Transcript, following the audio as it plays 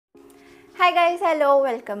Hi guys, hello,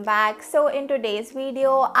 welcome back. So in today's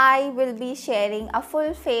video I will be sharing a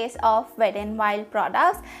full face of Wet n Wild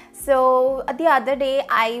products. So the other day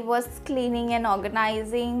I was cleaning and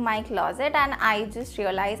organizing my closet and I just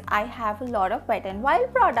realized I have a lot of Wet n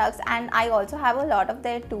Wild products, and I also have a lot of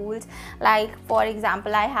their tools. Like for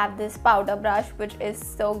example, I have this powder brush which is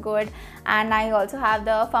so good, and I also have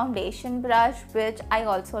the foundation brush which I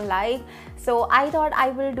also like. So I thought I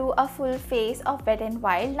will do a full face of Wet n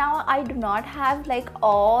Wild. Now I do not have like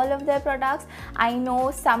all of their products. I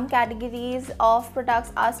know some categories of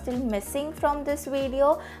products are still missing from this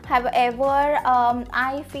video. However,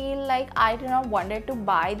 I feel like I do not wanted to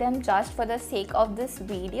buy them just for the sake of this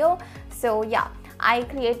video. So yeah, I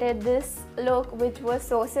created this look which was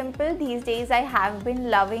so simple. These days I have been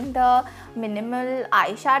loving the minimal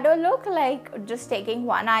eyeshadow look, like just taking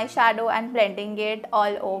one eyeshadow and blending it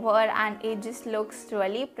all over, and it just looks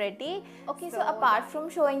really pretty. Okay, so apart from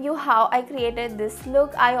showing you how I created this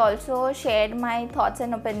look, I also shared my thoughts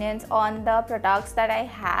and opinions on the products that I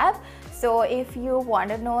have. So if you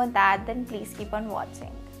want to know that, then please keep on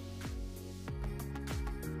watching.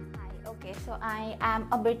 Okay, so I am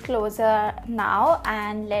a bit closer now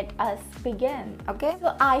and let us begin. Okay,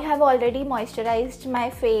 so I have already moisturized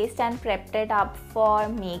my face and prepped it up for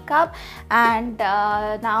makeup, and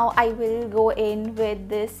now I will go in with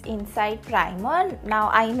this inside primer.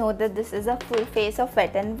 Now I know that this is a full face of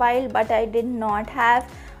Wet n Wild, but I did not have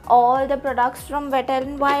all the products from Wet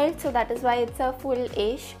n Wild, so that is why it's a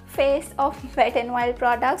full-ish face of Wet n Wild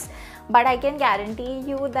products. But I can guarantee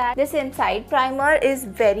you that this inside primer is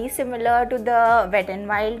very similar to the Wet n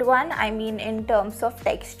Wild one. I mean, in terms of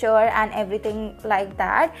texture and everything like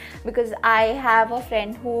that, because I have a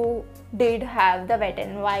friend who did have the Wet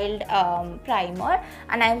n Wild primer,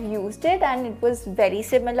 and I've used it and it was very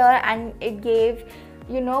similar, and it gave,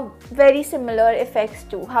 you know, very similar effects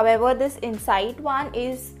too. However, this inside one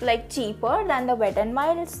is like cheaper than the Wet n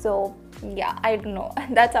Wild, so yeah, I don't know.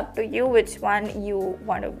 That's up to you which one you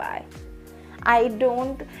want to buy. I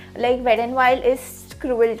don't like Wet n Wild is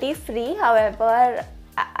cruelty free. However,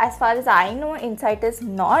 as far as I know, inside is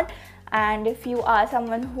not. And if you are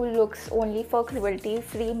someone who looks only for cruelty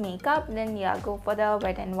free makeup, then yeah, go for the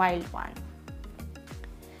Wet n Wild one.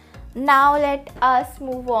 Now let us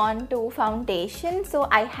move on to foundation. So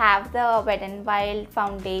I have the Wet n Wild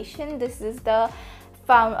foundation. This is the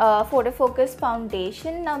Photo Focus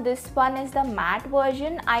foundation. Now this one is the matte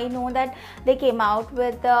version. I know that they came out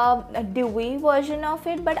with the dewy version of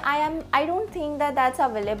it, but I don't think that that's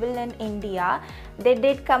available in India. They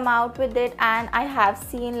did come out with it, and I have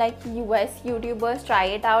seen like US YouTubers try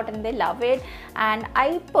it out and they love it, and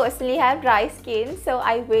I personally have dry skin, so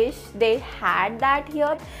I wish they had that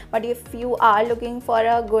here. But if you are looking for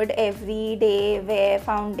a good everyday wear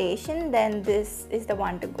foundation, then this is the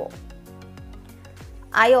one to go.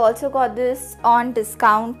 I also got this on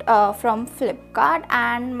discount from Flipkart,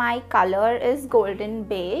 and my color is golden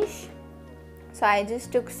beige. So I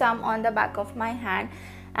just took some on the back of my hand,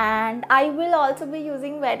 and I will also be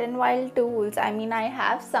using Wet n Wild tools. I mean, I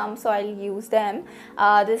have some, so I'll use them.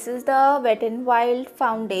 This is the Wet n Wild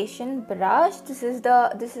foundation brush. This is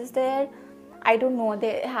their, I don't know,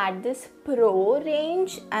 they had this pro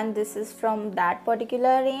range, and this is from that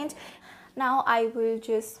particular range. Now I will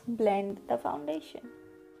just blend the foundation.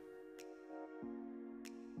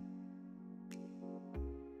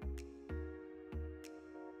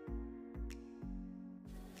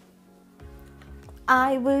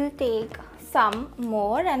 I will take some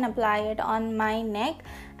more and apply it on my neck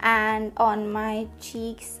and on my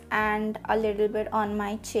cheeks and a little bit on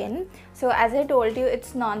my chin. So as I told you,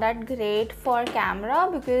 it's not that great for camera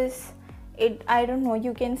because I don't know,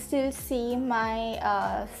 you can still see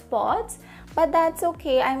my spots, but that's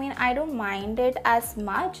okay. I mean, I don't mind it as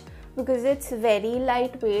much because it's very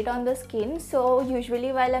lightweight on the skin. So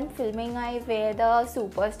usually while I'm filming, I wear the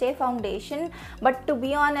Superstay foundation, but to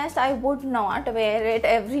be honest, I would not wear it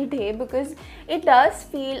every day because it does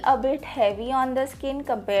feel a bit heavy on the skin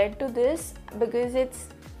compared to this, because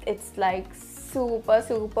it's like super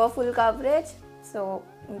full coverage. So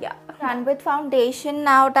yeah, done with foundation.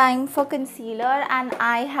 Now time for concealer, and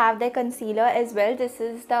I have the concealer as well. This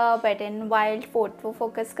is the Wet n Wild Photo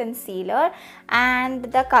Focus concealer, and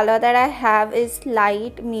the color that I have is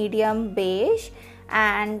light medium beige.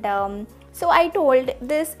 And so I told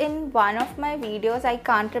this in one of my videos, I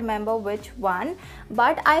can't remember which one,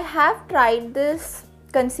 but I have tried this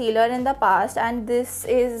concealer in the past, and this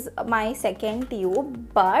is my second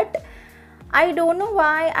tube. But I don't know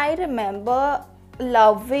why I remember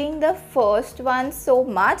loving the first one so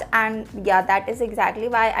much, and yeah, that is exactly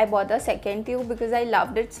why I bought the second tube, because I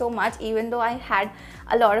loved it so much. Even though I had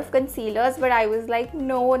a lot of concealers, but I was like,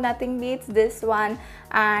 no, nothing beats this one.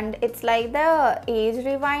 And it's like the age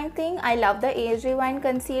rewind thing. I love the age rewind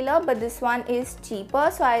concealer, but this one is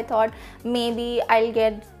cheaper, so I thought maybe I'll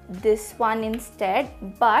get this one instead.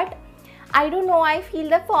 But I don't know, I feel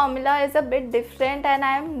the formula is a bit different, and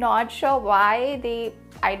I'm not sure why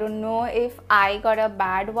I don't know if I got a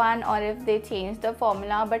bad one or if they changed the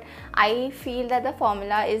formula, but I feel that the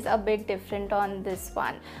formula is a bit different on this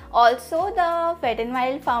one. Also, the Wet n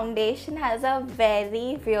Wild foundation has a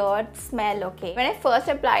very weird smell, okay. When I first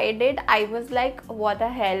applied it, I was like, what the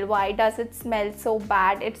hell, why does it smell so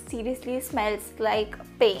bad? It seriously smells like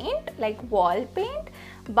paint, like wall paint.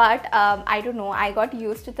 But I don't know, I got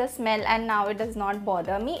used to the smell and now it does not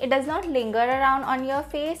bother me. It does not linger around on your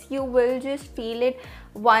face. You will just feel it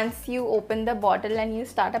once you open the bottle and you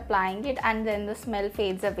start applying it, and then the smell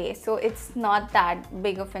fades away. So it's not that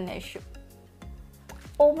big of an issue.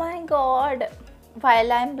 Oh my god,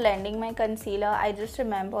 while I'm blending my concealer, I just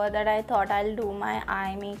remember that I thought I'll do my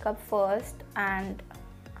eye makeup first, and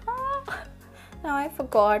now I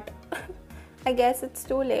forgot. I guess it's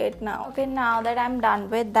too late now. Okay, now that I'm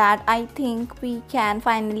done with that, I think we can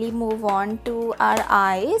finally move on to our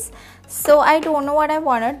eyes. So I don't know what I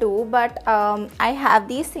want to do, but I have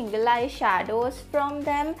these single eye shadows from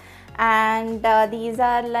them, and these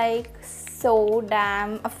are like so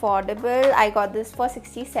damn affordable. I got this for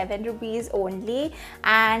 67 rupees only,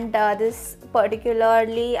 and this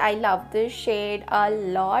particularly, I love this shade a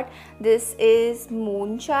lot. This is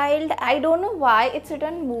Moonchild. I don't know why it's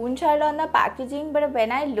written Moonchild on the packaging, but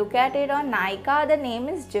when I look at it on Nykaa, the name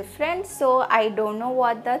is different. So I don't know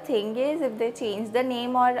what the thing is, if they changed the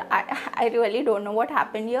name, or I really don't know what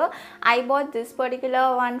happened here. I bought this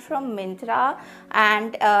particular one from Myntra,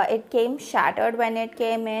 and it came shattered when it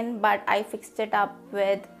came in, but I fixed it up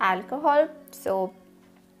with alcohol. So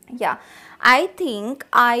yeah, I think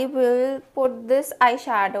I will put this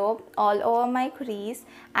eyeshadow all over my crease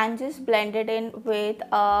and just blend it in with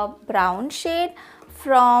a brown shade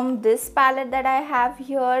from this palette that I have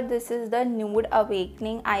here. This is the Nude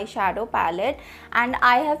Awakening eyeshadow palette, and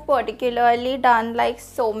I have particularly done like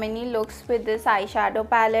so many looks with this eyeshadow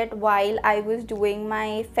palette while I was doing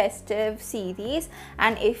my festive series,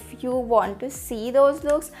 and if you want to see those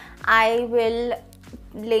looks, I will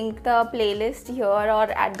link the playlist here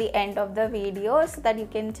or at the end of the video so that you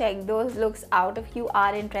can check those looks out if you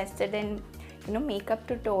are interested in, you know, makeup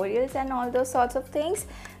tutorials and all those sorts of things.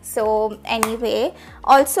 So anyway,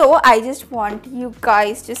 also I just want you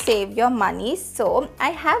guys to save your money, so I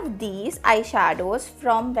have these eyeshadows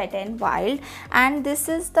from Wet n Wild, and this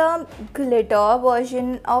is the glitter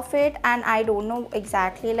version of it, and I don't know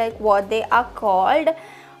exactly like what they are called,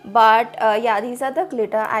 but yeah, these are the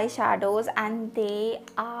glitter eyeshadows and they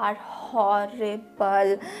are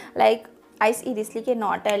horrible. Like, I seriously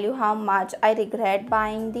cannot tell you how much I regret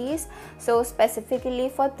buying these. So specifically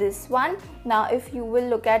for this one, now if you will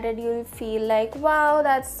look at it, you'll feel like, wow,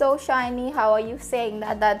 that's so shiny. How are you saying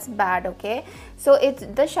that that's bad? Okay, so it's,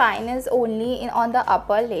 the shine is only on the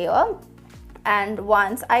upper layer, and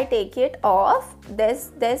once I take it off,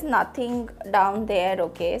 there's nothing down there.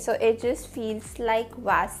 Okay, so it just feels like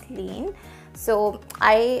Vaseline. So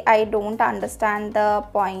I don't understand the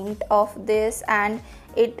point of this, and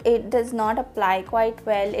it does not apply quite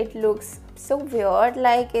well. It looks so weird,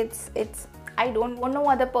 like it's I don't know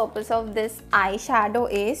what the purpose of this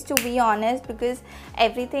eyeshadow is, to be honest, because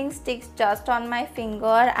everything sticks just on my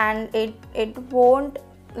finger and it won't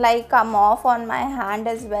like come off on my hand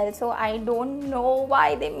as well. So I don't know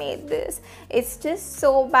why they made this. It's just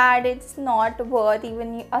so bad. It's not worth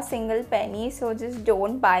even a single penny, so just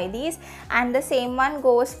don't buy these. And the same one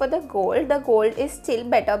goes for the gold. The gold is still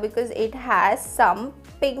better because it has some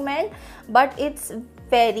pigment, but it's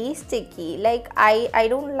very sticky. Like I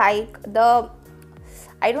don't like the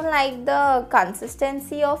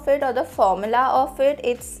consistency of it or the formula of it.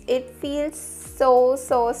 It feels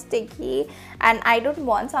so sticky, and I don't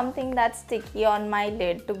want something that's sticky on my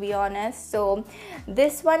lid, to be honest. So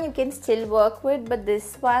this one you can still work with, but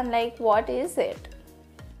this one, like, what is it?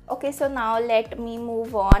 Okay, so now let me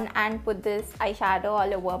move on and put this eyeshadow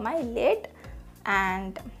all over my lid,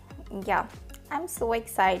 and yeah, I'm so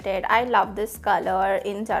excited. I love this color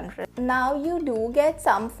in general. Now you do get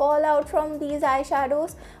some fallout from these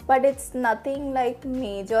eyeshadows, but it's nothing like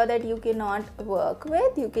major that you cannot work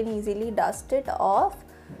with. You can easily dust it off.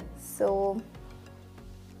 So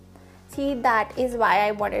see, that is why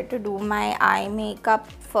I wanted to do my eye makeup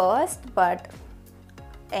first, but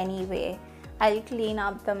anyway, I'll clean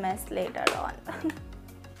up the mess later on.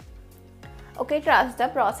 Okay, trust the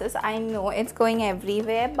process. I know it's going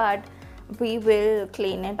everywhere, but we will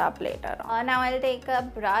clean it up later on. Now I'll take a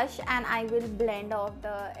brush and I will blend off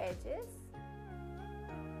the edges.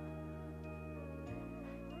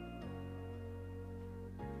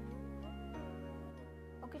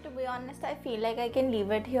 Okay, to be honest, I feel like I can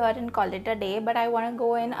leave it here and call it a day, but I want to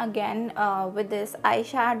go in again with this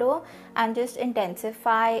eyeshadow and just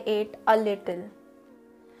intensify it a little.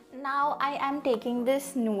 Now I am taking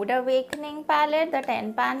this Nude Awakening palette, the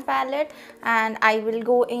 10 pan palette, and I will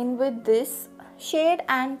go in with this shade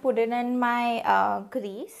and put it in my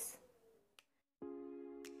crease.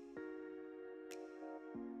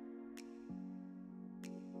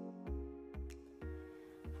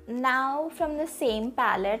 Now from the same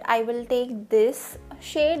palette, I will take this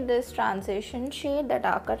shade, this transition shade, the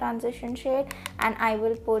darker transition shade, and I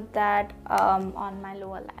will put that on my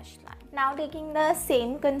lower lash line. Now taking the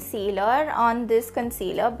same concealer on this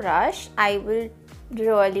concealer brush, I will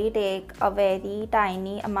really take a very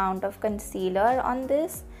tiny amount of concealer on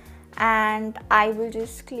this and I will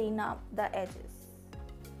just clean up the edges.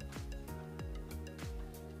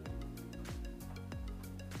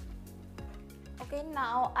 Okay,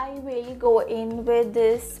 now I will go in with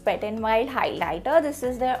this Wet n Wild highlighter. This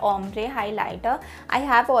is their ombre highlighter. I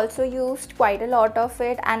have also used quite a lot of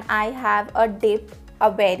it and I have a dip, a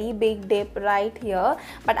very big dip right here,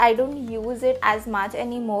 but I don't use it as much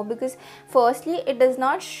anymore because firstly it does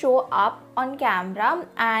not show up on camera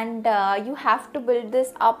and you have to build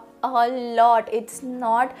this up a lot. It's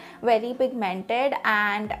not very pigmented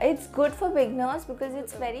and it's good for beginners because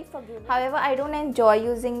it's very forgiving. However, I don't enjoy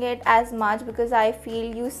using it as much because I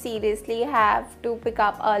feel you seriously have to pick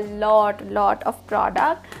up a lot of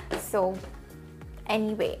product. So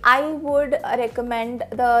anyway, I would recommend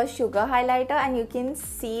the sugar highlighter and you can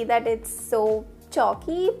see that it's so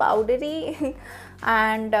chalky, powdery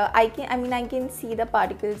and I can see the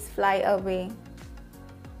particles fly away.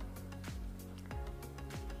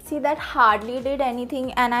 See, that hardly did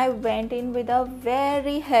anything and I went in with a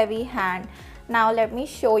very heavy hand. Now let me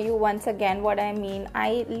show you once again what I mean.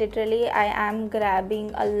 I am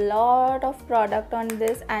grabbing a lot of product on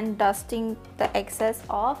this and dusting the excess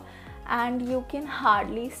off and you can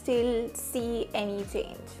hardly still see any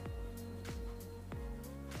change.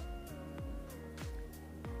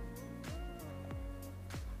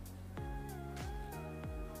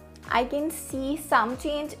 I can see some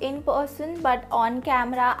change in person, but on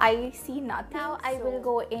camera I see nothing. Now I will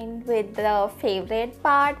go in with the favorite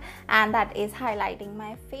part and that is highlighting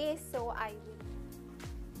my face. So I will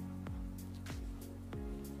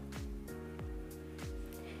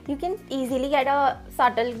you can easily get a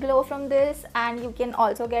subtle glow from this and you can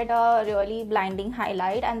also get a really blinding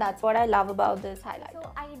highlight, and that's what I love about this highlighter.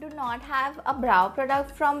 So I do not have a brow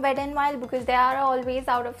product from Wet n Wild because they are always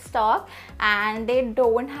out of stock and they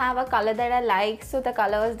don't have a color that I like. So the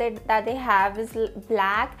colors that they have is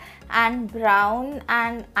black and brown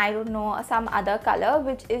and I don't know, some other color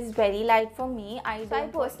which is very light for me. I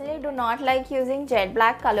personally do not like using jet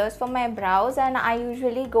black colors for my brows and I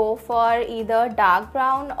usually go for either dark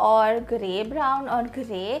brown or grey brown or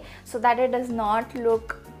grey so that it does not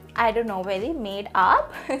look, I don't know, very made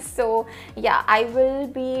up. So yeah, I will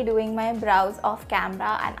be doing my brows off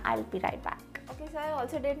camera and I'll be right back. Okay, so I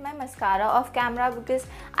also did my mascara off camera because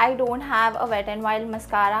I don't have a Wet n Wild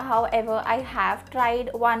mascara. However, I have tried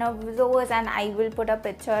one of those and I will put a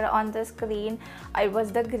picture on the screen. It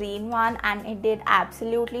was the green one and it did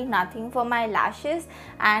absolutely nothing for my lashes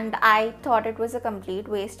and I thought it was a complete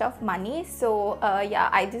waste of money. So yeah,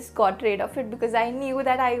 I just got rid of it because I knew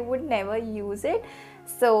that I would never use it.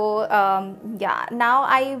 So yeah, now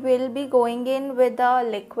I will be going in with the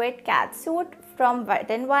liquid catsuit from Wet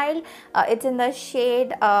n Wild. It's in the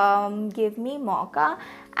shade Give Me Mocha,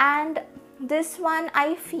 and this one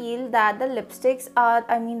I feel that the lipsticks are,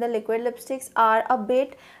 the liquid lipsticks are a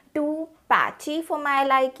bit too patchy for my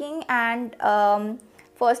liking, and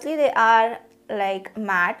firstly they are like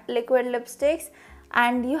matte liquid lipsticks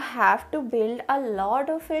and you have to build a lot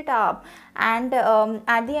of it up, and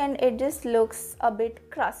at the end it just looks a bit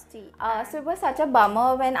crusty. So it was such a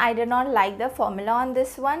bummer when I did not like the formula on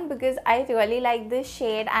this one because I really like this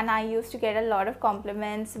shade and I used to get a lot of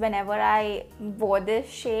compliments whenever I wore this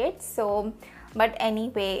shade. So But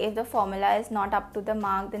anyway, if the formula is not up to the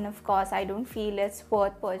mark, then of course I don't feel it's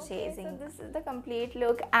worth purchasing. Okay, so this is the complete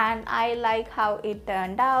look and I like how it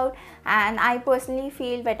turned out, and I personally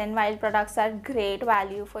feel Wet n Wild products are great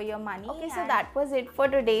value for your money. Okay, so that was it for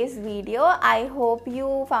today's video. I hope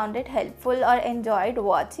you found it helpful or enjoyed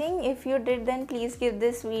watching. If you did, then please give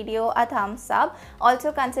this video a thumbs up.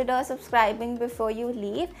 Also consider subscribing before you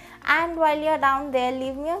leave, and while you're down there,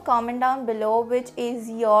 leave me a comment down below which is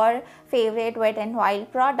your favorite Wet n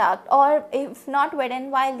Wild product, or if not Wet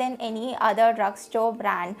n Wild, then any other drugstore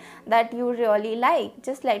brand that you really like.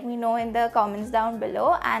 Just let me know in the comments down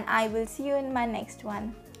below, and I will see you in my next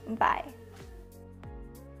one. Bye.